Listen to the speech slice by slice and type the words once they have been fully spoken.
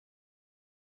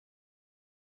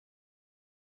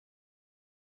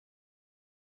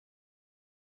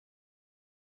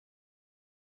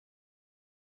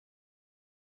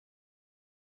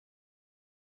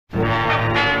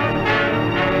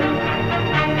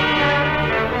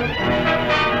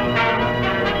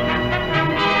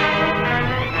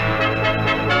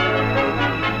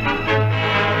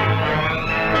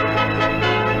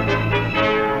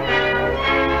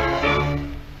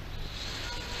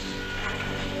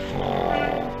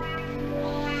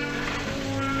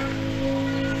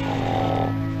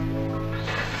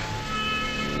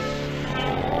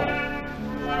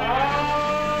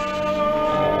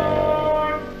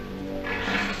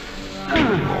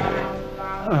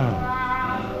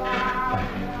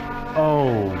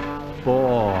Oh,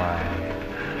 boy.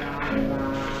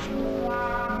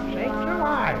 Sakes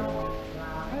alive.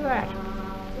 Look at that.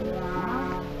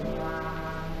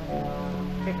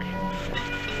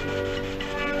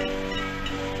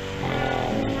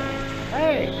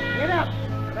 Hey, get up,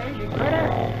 lazy critter.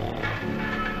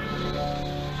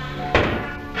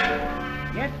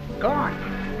 Get going.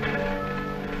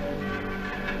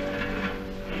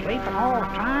 Sleeping all the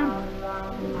time?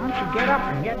 Why don't you get up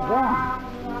and get going?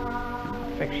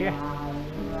 I'll fix you.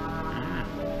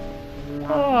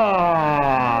 Oh.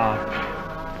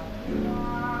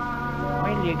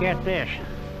 Wait till you get this.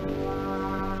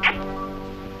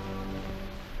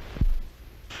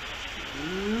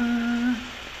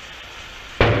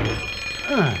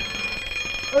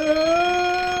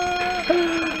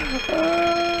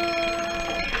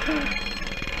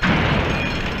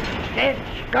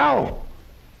 Let's go.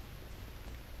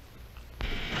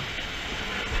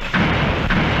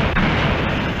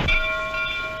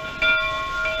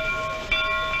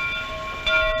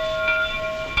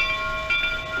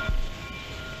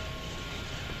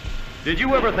 Did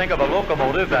you ever think of a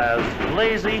locomotive as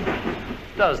lazy?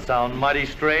 Does sound mighty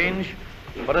strange,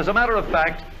 but as a matter of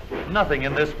fact, nothing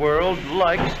in this world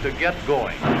likes to get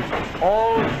going.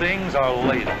 All things are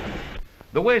lazy.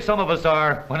 The way some of us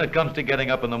are when it comes to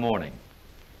getting up in the morning.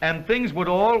 And things would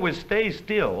always stay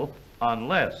still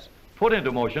unless put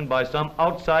into motion by some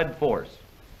outside force.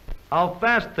 How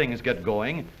fast things get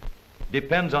going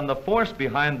depends on the force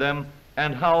behind them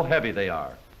and how heavy they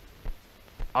are.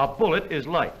 A bullet is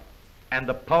light, and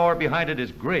the power behind it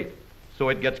is great, so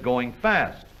it gets going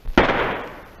fast.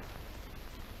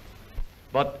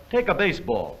 But take a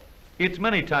baseball. It's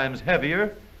many times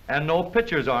heavier, and no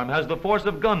pitcher's arm has the force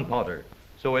of gunpowder,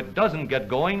 so it doesn't get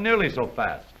going nearly so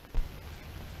fast.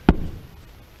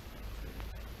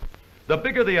 The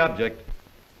bigger the object,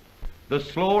 the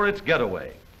slower its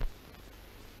getaway.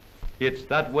 It's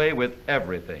that way with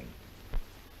everything.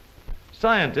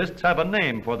 Scientists have a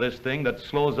name for this thing that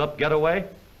slows up getaway.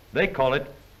 They call it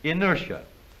inertia,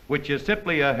 which is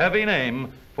simply a heavy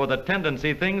name for the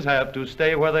tendency things have to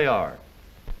stay where they are.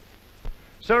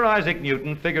 Sir Isaac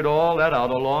Newton figured all that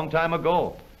out a long time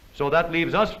ago, so that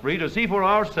leaves us free to see for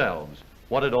ourselves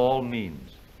what it all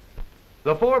means.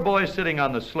 The four boys sitting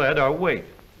on the sled are weight.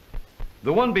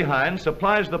 The one behind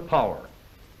supplies the power.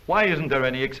 Why isn't there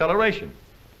any acceleration?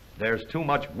 There's too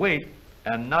much weight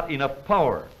and not enough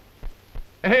power.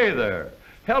 Hey there,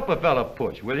 help a fella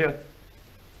push, will you?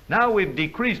 Now we've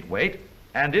decreased weight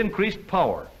and increased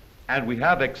power, and we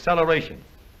have acceleration.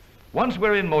 Once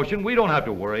we're in motion, we don't have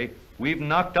to worry. We've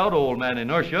knocked out old man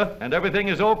inertia, and everything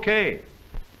is okay.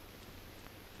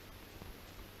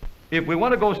 If we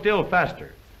want to go still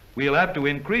faster, we'll have to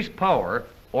increase power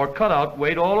or cut out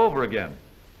weight all over again.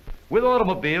 With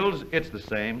automobiles, it's the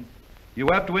same. You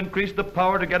have to increase the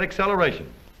power to get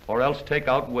acceleration, or else take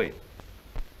out weight.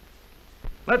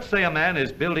 Let's say a man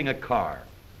is building a car.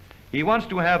 He wants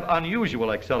to have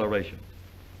unusual acceleration.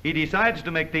 He decides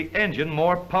to make the engine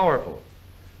more powerful,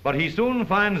 but he soon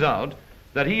finds out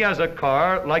that he has a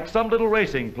car like some little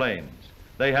racing planes.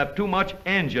 They have too much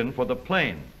engine for the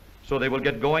plane, so they will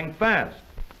get going fast.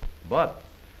 But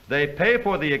they pay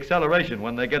for the acceleration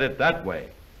when they get it that way.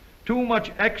 Too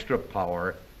much extra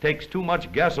power takes too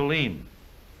much gasoline.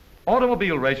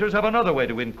 Automobile racers have another way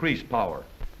to increase power.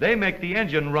 They make the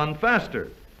engine run faster.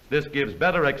 This gives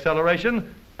better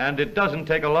acceleration, and it doesn't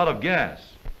take a lot of gas.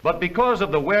 But because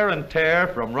of the wear and tear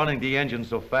from running the engine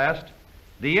so fast,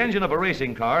 the engine of a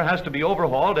racing car has to be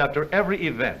overhauled after every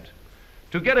event.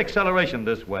 To get acceleration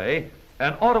this way,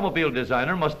 an automobile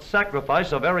designer must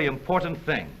sacrifice a very important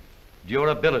thing: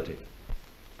 durability.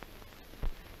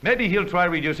 Maybe he'll try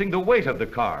reducing the weight of the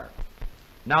car.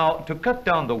 Now, to cut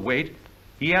down the weight,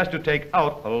 he has to take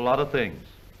out a lot of things.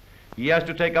 He has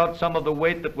to take out some of the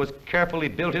weight that was carefully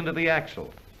built into the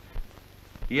axle.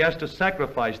 He has to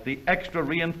sacrifice the extra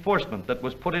reinforcement that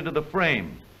was put into the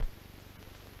frame.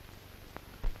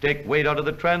 Take weight out of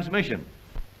the transmission.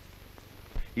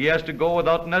 He has to go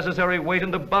without necessary weight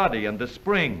in the body and the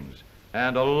springs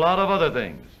and a lot of other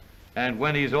things. And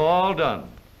when he's all done,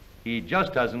 he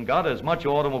just hasn't got as much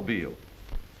automobile.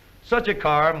 Such a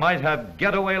car might have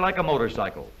getaway like a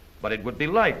motorcycle, but it would be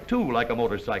light too like a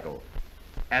motorcycle.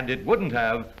 And it wouldn't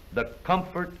have the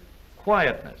comfort,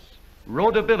 quietness,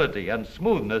 roadability, and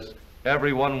smoothness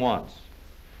everyone wants.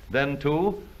 Then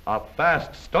too, a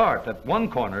fast start at one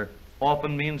corner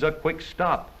often means a quick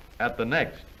stop at the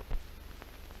next.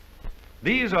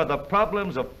 These are the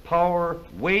problems of power,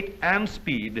 weight, and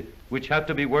speed which have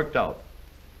to be worked out.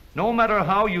 No matter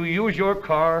how you use your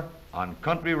car on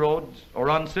country roads or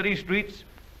on city streets,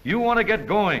 You want to get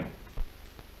going.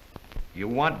 You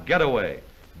want getaway,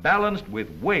 balanced with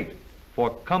weight for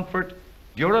comfort,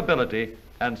 durability,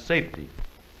 and safety.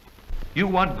 You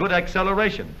want good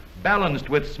acceleration, balanced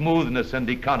with smoothness and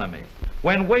economy.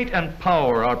 When weight and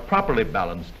power are properly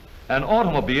balanced, an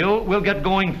automobile will get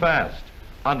going fast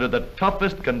under the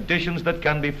toughest conditions that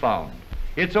can be found.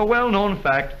 It's a well-known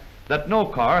fact that no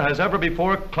car has ever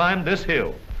before climbed this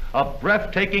hill, a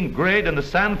breathtaking grade in the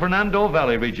San Fernando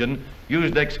Valley region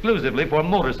used exclusively for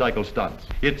motorcycle stunts.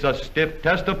 It's a stiff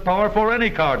test of power for any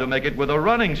car to make it with a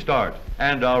running start,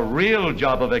 and a real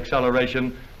job of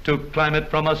acceleration to climb it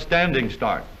from a standing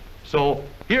start. So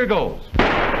here goes.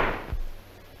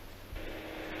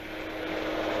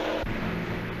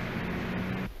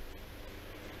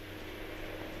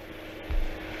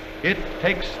 It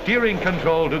takes steering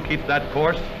control to keep that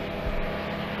course.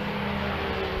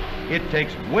 It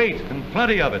takes weight, and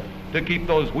plenty of it, to keep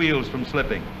those wheels from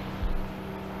slipping.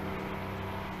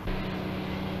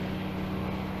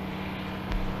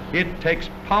 It takes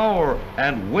power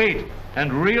and weight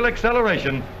and real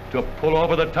acceleration to pull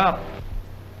over the top.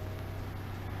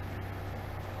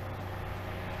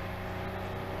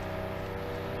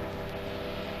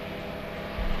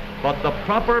 But the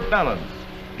proper balance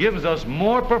gives us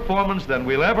more performance than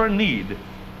we'll ever need,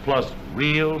 plus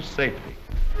real safety.